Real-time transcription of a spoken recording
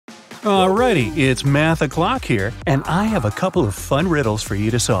Alrighty, it's math o'clock here, and I have a couple of fun riddles for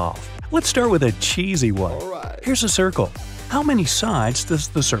you to solve. Let's start with a cheesy one. Here's a circle. How many sides does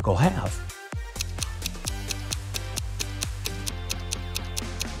the circle have?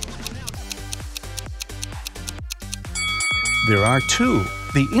 There are two,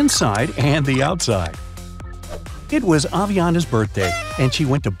 the inside and the outside. It was Aviana's birthday, and she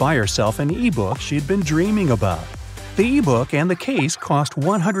went to buy herself an ebook she'd been dreaming about. The ebook and the case cost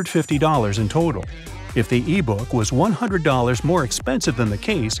 $150 in total. If the ebook was $100 more expensive than the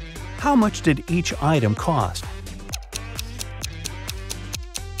case, how much did each item cost?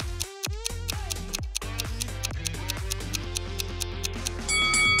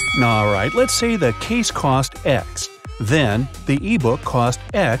 Alright, let's say the case cost X. Then, the ebook cost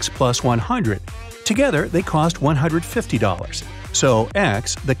X plus 100. Together, they cost $150. So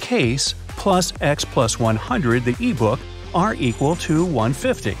X, the case, plus X plus 100, the ebook, are equal to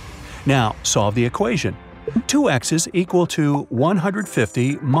 150. Now, solve the equation. 2x's equal to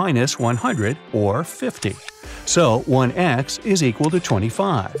 150 minus 100, or 50. So 1x is equal to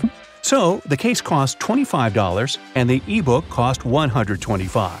 25. So the case cost $25 and the ebook cost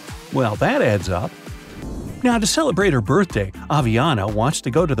 $125. Well, that adds up. Now, to celebrate her birthday, Aviana wants to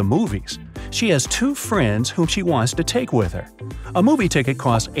go to the movies. She has two friends whom she wants to take with her. A movie ticket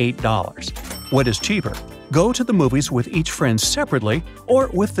costs $8. What is cheaper? Go to the movies with each friend separately or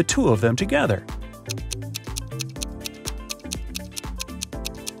with the two of them together?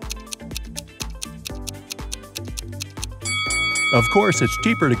 Of course, it's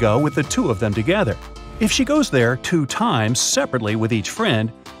cheaper to go with the two of them together. If she goes there 2 times separately with each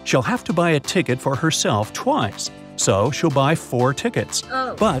friend, she'll have to buy a ticket for herself twice. So she'll buy 4 tickets.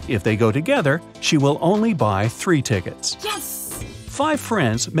 But if they go together, she will only buy 3 tickets. Yes! 5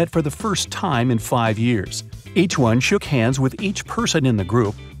 friends met for the first time in 5 years. Each one shook hands with each person in the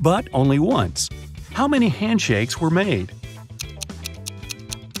group, but only once. How many handshakes were made?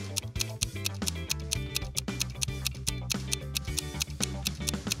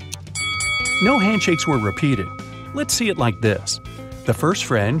 No handshakes were repeated. Let's see it like this. The first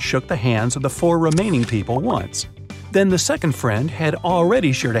friend shook the hands of the 4 remaining people once. Then the second friend had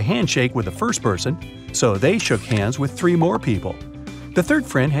already shared a handshake with the first person, so they shook hands with 3 more people. The third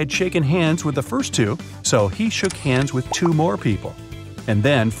friend had shaken hands with the first 2, so he shook hands with 2 more people. And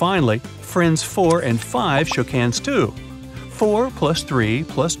then, finally, friends 4 and 5 shook hands too. 4 plus 3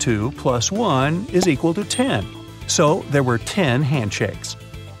 plus 2 plus 1 is equal to 10. So there were 10 handshakes.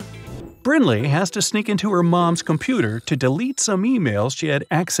 Brinley has to sneak into her mom's computer to delete some emails she had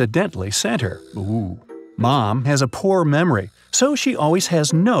accidentally sent her. Ooh. Mom has a poor memory, so she always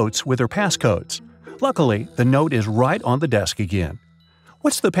has notes with her passcodes. Luckily, the note is right on the desk again.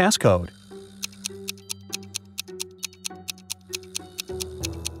 What's the passcode?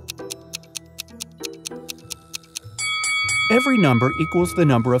 Every number equals the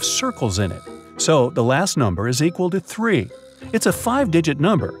number of circles in it, so the last number is equal to 3. It's a 5-digit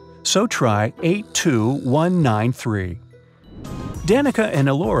number, so try 82193. Danica and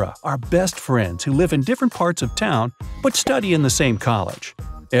Elora are best friends who live in different parts of town but study in the same college.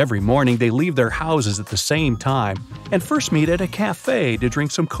 Every morning they leave their houses at the same time and first meet at a cafe to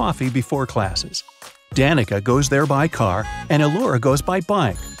drink some coffee before classes. Danica goes there by car and Elora goes by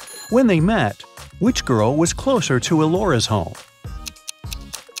bike. When they met, which girl was closer to Elora's home?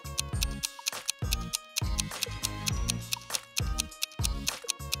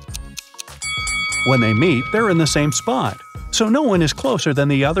 When they meet, they're in the same spot, so no one is closer than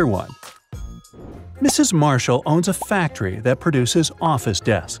the other one. Mrs. Marshall owns a factory that produces office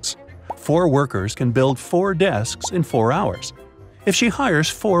desks. 4 workers can build 4 desks in 4 hours. If she hires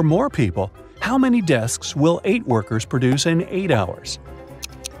 4 more people, how many desks will 8 workers produce in 8 hours?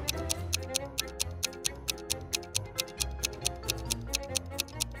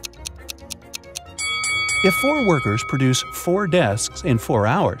 If 4 workers produce 4 desks in 4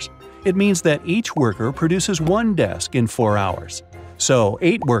 hours, it means that each worker produces 1 desk in 4 hours. So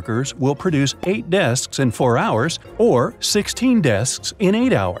 8 workers will produce 8 desks in 4 hours, or 16 desks in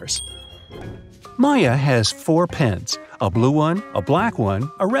 8 hours. Maia has 4 pens, a blue one, a black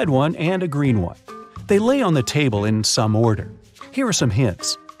one, a red one, and a green one. They lay on the table in some order. Here are some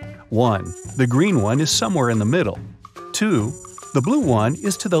hints. 1. The green one is somewhere in the middle. 2. The blue one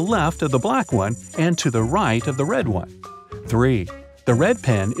is to the left of the black one and to the right of the red one. 3. The red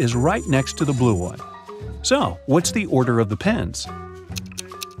pen is right next to the blue one. So, what's the order of the pens?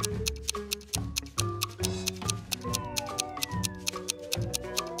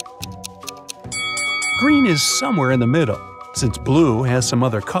 Green is somewhere in the middle. Since blue has some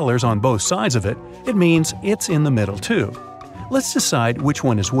other colors on both sides of it, it means it's in the middle too. Let's decide which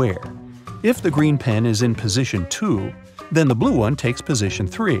one is where. If the green pen is in position 2, then the blue one takes position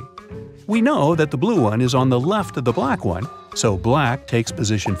 3. We know that the blue one is on the left of the black one, so black takes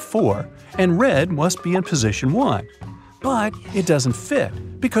position 4, and red must be in position 1. But it doesn't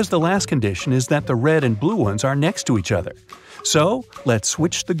fit, because the last condition is that the red and blue ones are next to each other. So let's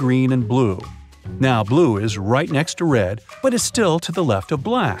switch the green and blue. Now blue is right next to red, but is still to the left of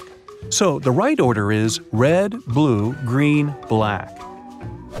black. So the right order is red, blue, green, black.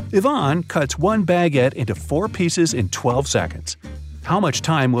 Yvonne cuts one baguette into 4 pieces in 12 seconds. How much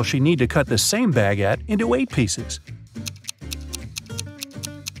time will she need to cut the same baguette into 8 pieces?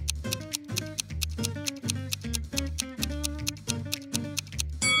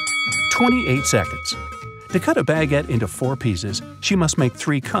 "28 seconds. To cut a baguette into 4 pieces, she must make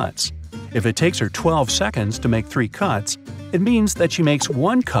 3 cuts. If it takes her 12 seconds to make 3 cuts, it means that she makes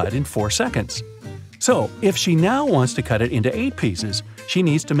 1 cut in 4 seconds. So, if she now wants to cut it into 8 pieces, she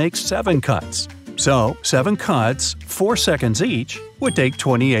needs to make 7 cuts. So, 7 cuts, 4 seconds each, would take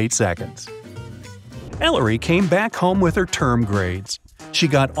 28 seconds. Elora came back home with her term grades. She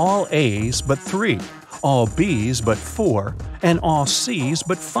got all A's but 3, all B's but 4, and all C's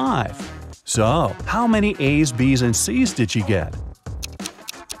but 5. So, how many A's, B's, and C's did she get?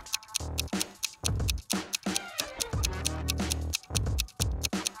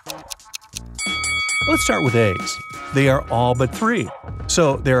 Let's start with A's. They are all but 3,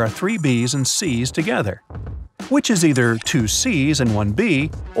 so there are 3 B's and C's together, which is either 2 C's and 1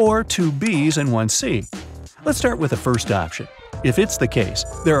 B or 2 B's and 1 C. Let's start with the first option. If it's the case,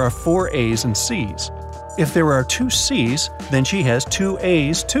 there are 4 A's and C's. If there are 2 C's, then she has 2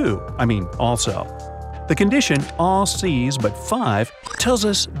 A's too, also. The condition all C's but 5 tells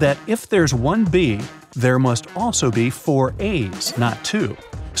us that if there's 1 B, there must also be 4 A's, not 2,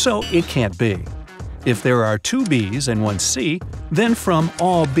 so it can't be. If there are 2 B's and 1 C, then from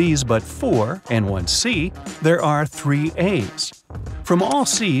all B's but 4 and 1 C, there are 3 A's. From all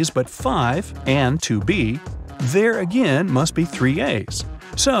C's but 5 and 2 B, there again must be 3 A's.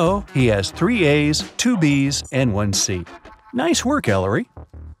 So he has 3 A's, 2 B's, and 1 C. Nice work, Elora.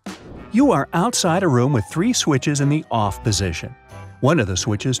 You are outside a room with 3 switches in the off position. One of the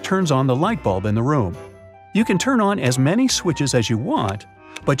switches turns on the light bulb in the room. You can turn on as many switches as you want,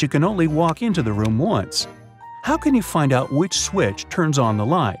 but you can only walk into the room once. How can you find out which switch turns on the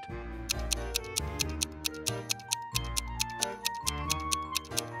light?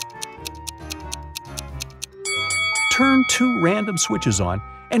 Turn 2 random switches on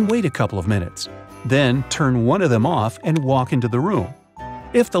and wait a couple of minutes. Then turn one of them off and walk into the room.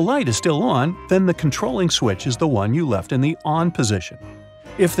 If the light is still on, then the controlling switch is the one you left in the on position.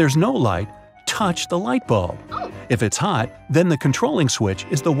 If there's no light, touch the light bulb. If it's hot, then the controlling switch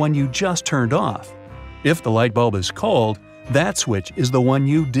is the one you just turned off. If the light bulb is cold, that switch is the one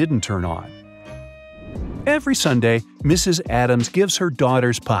you didn't turn on. Every Sunday, Mrs. Addams gives her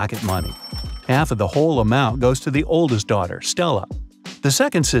daughters pocket money. Half of the whole amount goes to the oldest daughter, Stella. The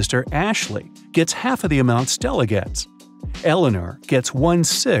second sister, Ashley, gets half of the amount Stella gets. Eleanor gets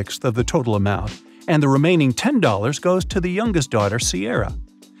 1/6 of the total amount, and the remaining $10 goes to the youngest daughter, Sierra.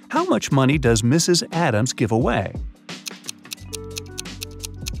 How much money does Mrs. Addams give away?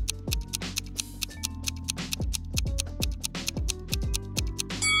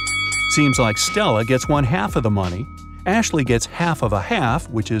 Seems like Stella gets 1/2 of the money, Ashley gets half of a half,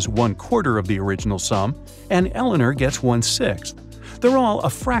 which is 1/4 of the original sum, and Eleanor gets 1/6. They're all a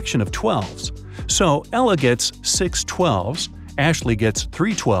fraction of 12s. So Ella gets 6 12s, Ashley gets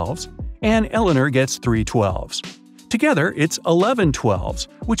 3 12s, and Eleanor gets 3 12s. Together, it's 11 12s,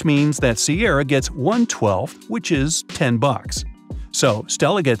 which means that Sierra gets 1/12, which is $10. So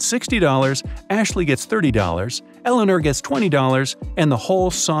Stella gets $60, Ashley gets $30, Eleanor gets $20, and the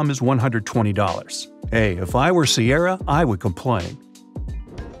whole sum is $120. Hey, if I were Sierra, I would complain.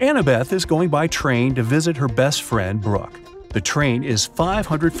 Annabeth is going by train to visit her best friend, Brooke. The train is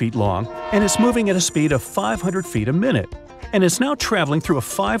 500 feet long, and it's moving at a speed of 500 feet a minute, and it's now traveling through a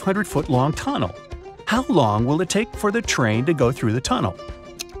 500-foot-long tunnel. How long will it take for the train to go through the tunnel?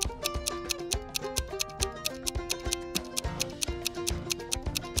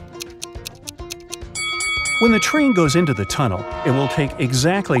 When the train goes into the tunnel, it will take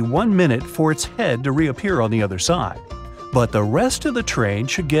exactly 1 minute for its head to reappear on the other side. But the rest of the train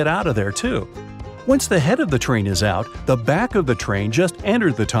should get out of there too. Once the head of the train is out, the back of the train just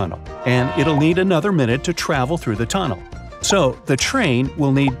entered the tunnel, and it'll need another minute to travel through the tunnel. So the train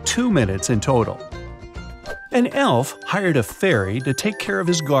will need 2 minutes in total. An elf hired a fairy to take care of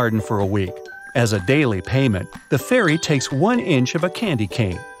his garden for a week. As a daily payment, the fairy takes 1 inch of a candy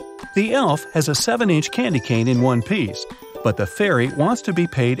cane. The elf has a 7-inch candy cane in one piece. But the fairy wants to be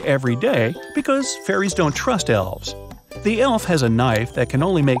paid every day because fairies don't trust elves. The elf has a knife that can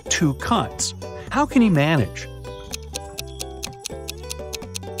only make 2 cuts. How can he manage?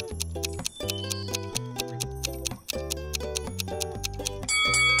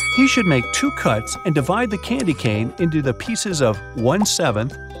 He should make 2 cuts and divide the candy cane into the pieces of 1/7,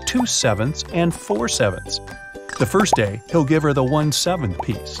 2/7, and 4/7. The first day, he'll give her the 1/7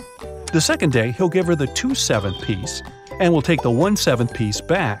 piece. The second day, he'll give her the 2/7 piece and will take the 1/7 piece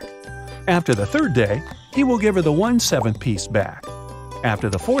back. After the third day, he will give her the 1/7 piece back. After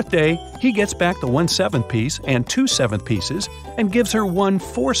the fourth day, he gets back the 1/7 piece and 2/7 pieces and gives her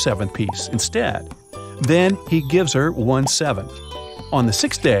 1/4/7 piece instead. Then he gives her 1/7. On the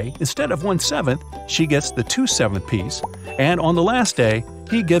sixth day, instead of 1/7, she gets the 2/7 piece, and on the last day,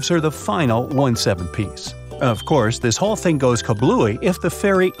 he gives her the final 1/7 piece. Of course, this whole thing goes kablooey if the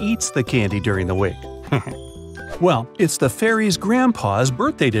fairy eats the candy during the week. Well, it's the fairy's grandpa's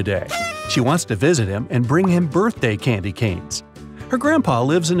birthday today. She wants to visit him and bring him birthday candy canes. Her grandpa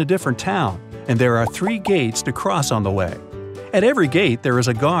lives in a different town, and there are 3 gates to cross on the way. At every gate, there is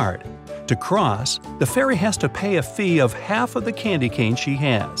a guard. To cross, the fairy has to pay a fee of half of the candy cane she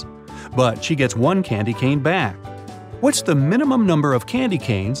has, but she gets 1 candy cane back. What's the minimum number of candy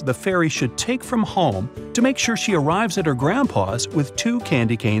canes the fairy should take from home to make sure she arrives at her grandpa's with 2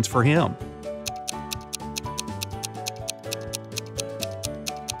 candy canes for him?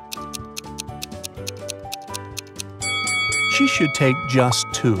 She should take just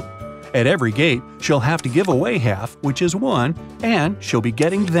 2. At every gate, she'll have to give away half, which is 1, and she'll be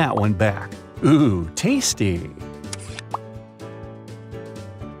getting that one back. Ooh, tasty!